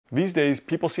These days,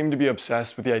 people seem to be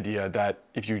obsessed with the idea that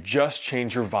if you just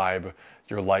change your vibe,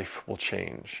 your life will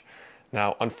change.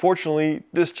 Now, unfortunately,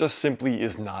 this just simply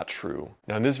is not true.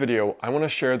 Now, in this video, I want to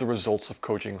share the results of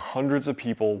coaching hundreds of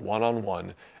people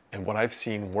one-on-one and what I've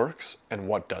seen works and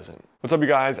what doesn't. What's up, you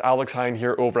guys? Alex Hine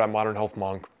here over at Modern Health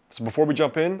Monk. So before we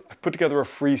jump in, I've put together a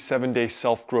free 7-day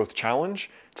self-growth challenge.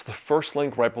 It's the first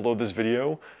link right below this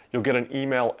video. You'll get an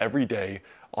email every day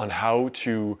on how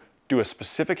to do a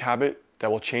specific habit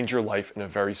that will change your life in a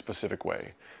very specific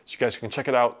way. So you guys can check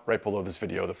it out right below this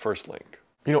video, the first link.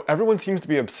 You know, everyone seems to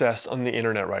be obsessed on the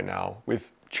internet right now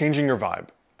with changing your vibe,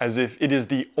 as if it is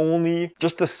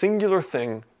just the singular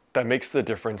thing that makes the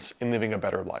difference in living a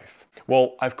better life.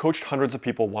 Well, I've coached hundreds of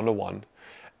people one-to-one,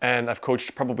 and I've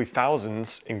coached probably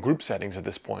thousands in group settings at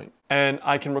this point. And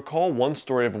I can recall one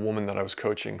story of a woman that I was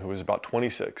coaching who was about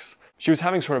 26. She was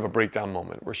having sort of a breakdown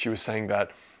moment where she was saying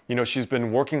that, you know, she's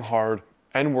been working hard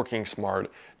and working smart,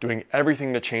 doing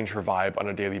everything to change her vibe on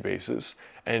a daily basis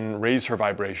and raise her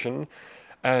vibration.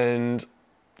 And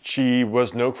she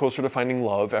was no closer to finding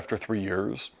love after 3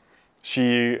 years.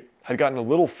 She had gotten a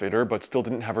little fitter, but still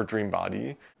didn't have her dream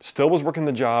body, still was working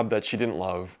the job that she didn't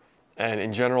love, and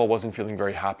in general wasn't feeling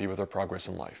very happy with her progress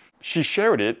in life. She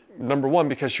shared it, number one,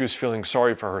 because she was feeling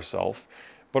sorry for herself,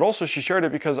 but also she shared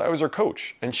it because I was her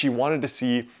coach, and she wanted to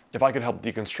see if I could help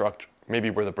deconstruct maybe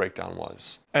where the breakdown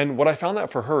was. And what I found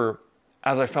that for her,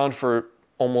 as I found for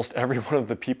almost every one of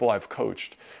the people I've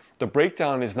coached, the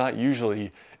breakdown is not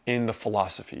usually in the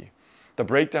philosophy. The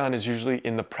breakdown is usually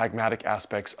in the pragmatic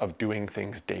aspects of doing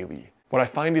things daily. What I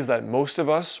find is that most of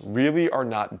us really are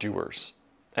not doers.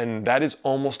 And that is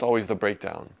almost always the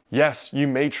breakdown. Yes, you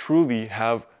may truly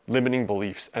have limiting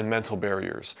beliefs and mental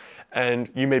barriers, and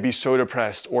you may be so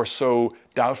depressed or so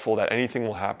doubtful that anything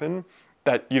will happen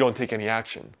that you don't take any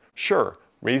action. Sure,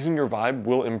 raising your vibe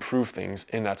will improve things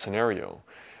in that scenario.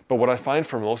 But what I find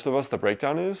for most of us the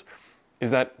breakdown is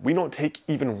that we don't take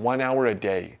even 1 hour a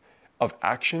day of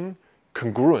action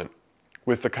congruent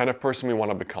with the kind of person we want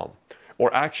to become,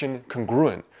 or action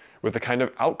congruent with the kind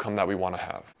of outcome that we want to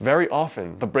have. Very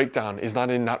often, the breakdown is not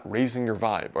in not raising your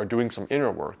vibe or doing some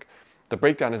inner work. The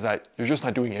breakdown is that you're just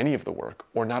not doing any of the work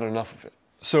or not enough of it.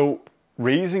 So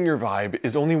raising your vibe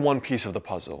is only one piece of the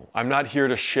puzzle. I'm not here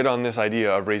to shit on this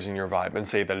idea of raising your vibe and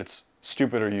say that it's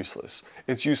stupid or useless.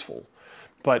 It's useful,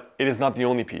 but it is not the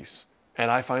only piece. And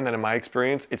I find that in my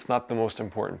experience, it's not the most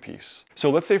important piece.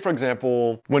 So let's say, for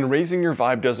example, when raising your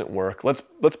vibe doesn't work, let's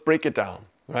break it down,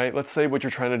 right? Let's say what you're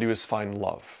trying to do is find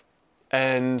love.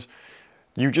 And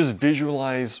you just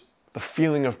visualize the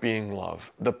feeling of being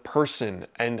loved, the person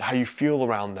and how you feel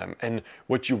around them and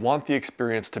what you want the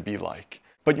experience to be like.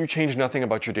 But you change nothing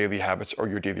about your daily habits or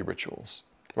your daily rituals,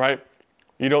 right?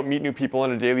 You don't meet new people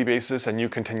on a daily basis and you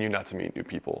continue not to meet new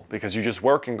people because you just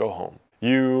work and go home.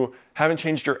 You haven't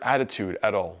changed your attitude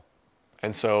at all.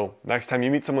 And so next time you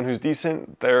meet someone who's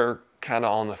decent, they're kind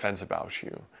of on the fence about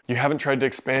you. You haven't tried to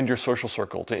expand your social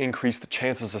circle to increase the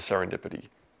chances of serendipity.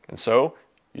 And so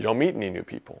you don't meet any new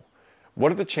people.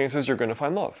 What are the chances you're going to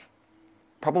find love?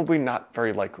 Probably not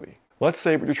very likely. Let's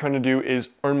say what you're trying to do is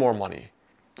earn more money.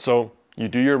 So you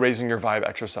do your raising your vibe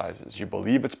exercises. You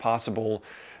believe it's possible.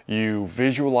 You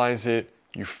visualize it.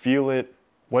 You feel it.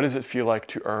 What does it feel like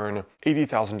to earn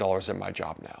 $80,000 at my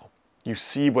job now? You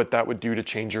see what that would do to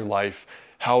change your life,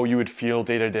 how you would feel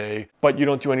day to day, but you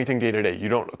don't do anything day to day. You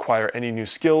don't acquire any new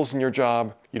skills in your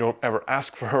job. You don't ever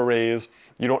ask for a raise.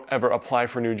 You don't ever apply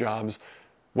for new jobs.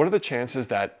 What are the chances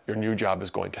that your new job is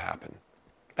going to happen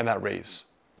and that raise?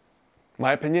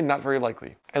 My opinion, not very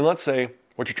likely. And let's say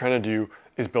what you're trying to do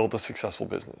is build a successful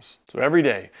business. So every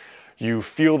day, you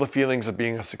feel the feelings of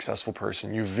being a successful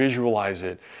person. You visualize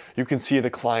it. You can see the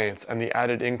clients and the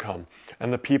added income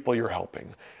and the people you're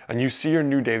helping. And you see your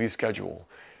new daily schedule.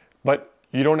 But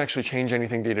you don't actually change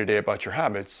anything day to day about your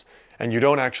habits. And you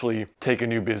don't actually take a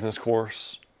new business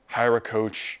course, hire a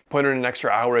coach, put in an extra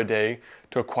hour a day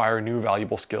to acquire new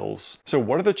valuable skills. So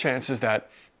what are the chances that,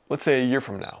 let's say a year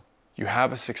from now, you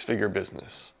have a 6-figure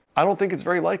business? I don't think it's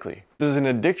very likely. There's an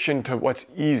addiction to what's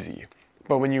easy.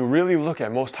 But when you really look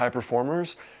at most high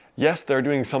performers, yes, they're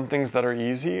doing some things that are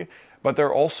easy, but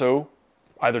they're also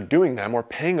either doing them or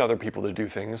paying other people to do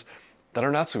things that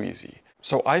are not so easy.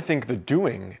 So I think the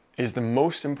doing is the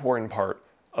most important part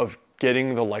of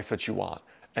getting the life that you want.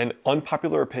 And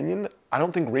unpopular opinion, I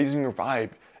don't think raising your vibe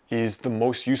is the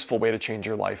most useful way to change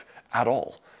your life at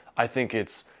all. I think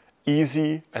it's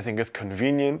easy. I think it's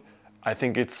convenient. I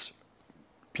think it's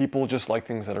people just like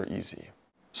things that are easy.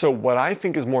 So what I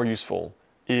think is more useful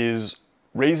is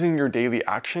raising your daily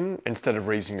action instead of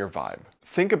raising your vibe.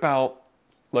 Think about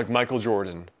like Michael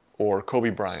Jordan or Kobe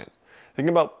Bryant. Think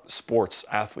about sports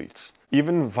athletes,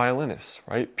 even violinists,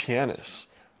 right? Pianists.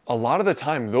 A lot of the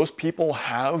time, those people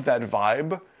have that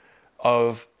vibe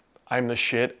of, I'm the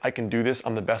shit, I can do this,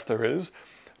 I'm the best there is,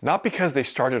 not because they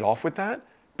started off with that,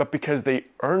 but because they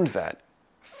earned that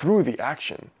through the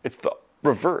action. It's the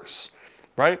reverse,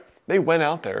 right? They went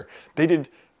out there, they did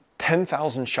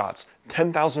 10,000 shots,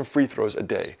 10,000 free throws a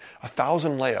day,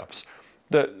 1,000 layups,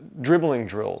 the dribbling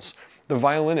drills. The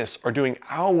violinists are doing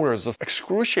hours of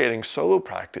excruciating solo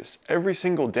practice every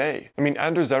single day. I mean,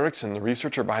 Anders Ericsson, the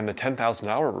researcher behind the 10,000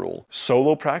 hour rule,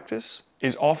 solo practice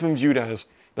is often viewed as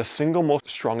the single most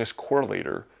strongest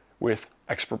correlator with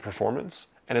expert performance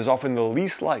and is often the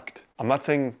least liked. I'm not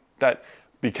saying that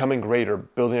becoming great or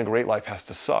building a great life has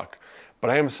to suck, but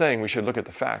I am saying we should look at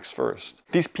the facts first.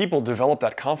 These people develop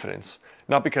that confidence,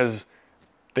 not because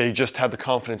they just had the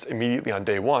confidence immediately on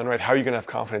day one, right? How are you gonna have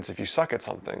confidence if you suck at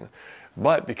something?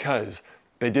 But because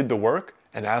they did the work,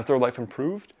 and as their life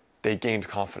improved, they gained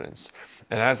confidence.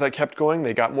 And as that kept going,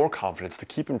 they got more confidence to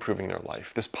keep improving their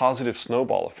life, this positive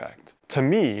snowball effect. To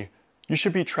me, you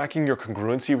should be tracking your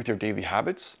congruency with your daily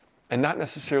habits and not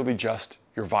necessarily just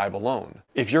your vibe alone.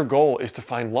 If your goal is to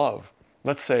find love,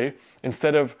 let's say,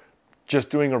 instead of just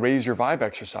doing a raise your vibe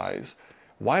exercise,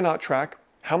 why not track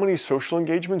how many social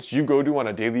engagements you go to on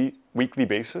a daily, weekly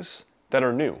basis that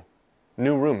are new?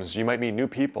 New rooms, you might meet new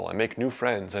people and make new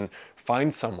friends and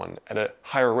find someone at a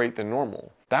higher rate than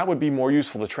normal. That would be more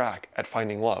useful to track at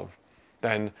finding love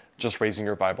than just raising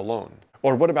your vibe alone.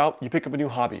 Or what about you pick up a new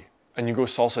hobby and you go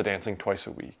salsa dancing twice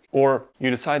a week? Or you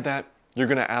decide that you're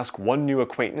gonna ask one new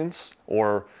acquaintance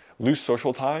or loose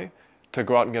social tie to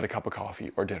go out and get a cup of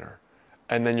coffee or dinner.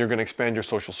 And then you're gonna expand your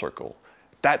social circle.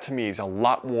 That to me is a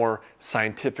lot more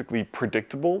scientifically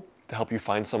predictable to help you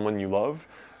find someone you love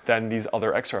than these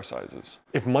other exercises.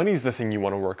 If money's the thing you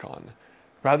want to work on,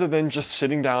 rather than just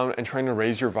sitting down and trying to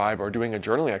raise your vibe or doing a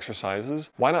journaling exercises,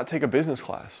 why not take a business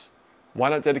class? Why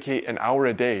not dedicate an hour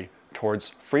a day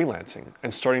towards freelancing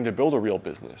and starting to build a real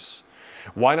business?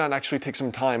 Why not actually take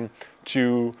some time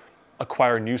to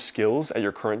acquire new skills at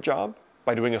your current job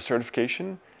by doing a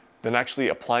certification, then actually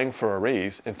applying for a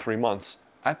raise in 3 months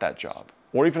at that job,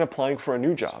 or even applying for a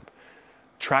new job?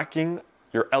 Tracking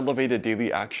your elevated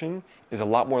daily action is a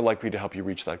lot more likely to help you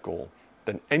reach that goal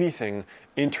than anything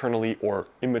internally or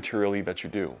immaterially that you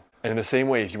do. And in the same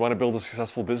way, if you want to build a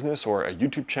successful business or a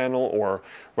YouTube channel or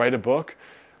write a book,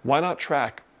 why not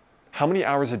track how many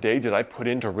hours a day did I put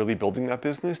into really building that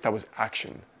business that was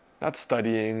action? Not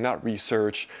studying, not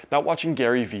research, not watching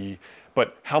Gary Vee,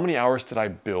 but how many hours did I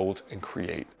build and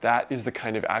create? That is the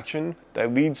kind of action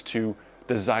that leads to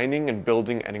designing and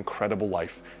building an incredible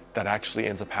life that actually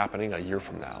ends up happening a year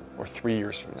from now or 3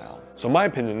 years from now. So in my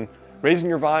opinion, raising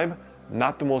your vibe,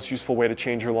 not the most useful way to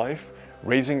change your life.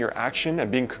 Raising your action and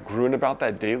being congruent about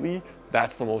that daily,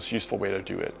 that's the most useful way to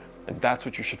do it. And that's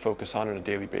what you should focus on a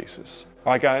daily basis.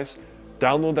 All right, guys,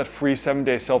 download that free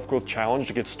 7-day self-growth challenge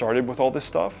to get started with all this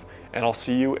stuff, and I'll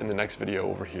see you in the next video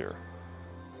over here.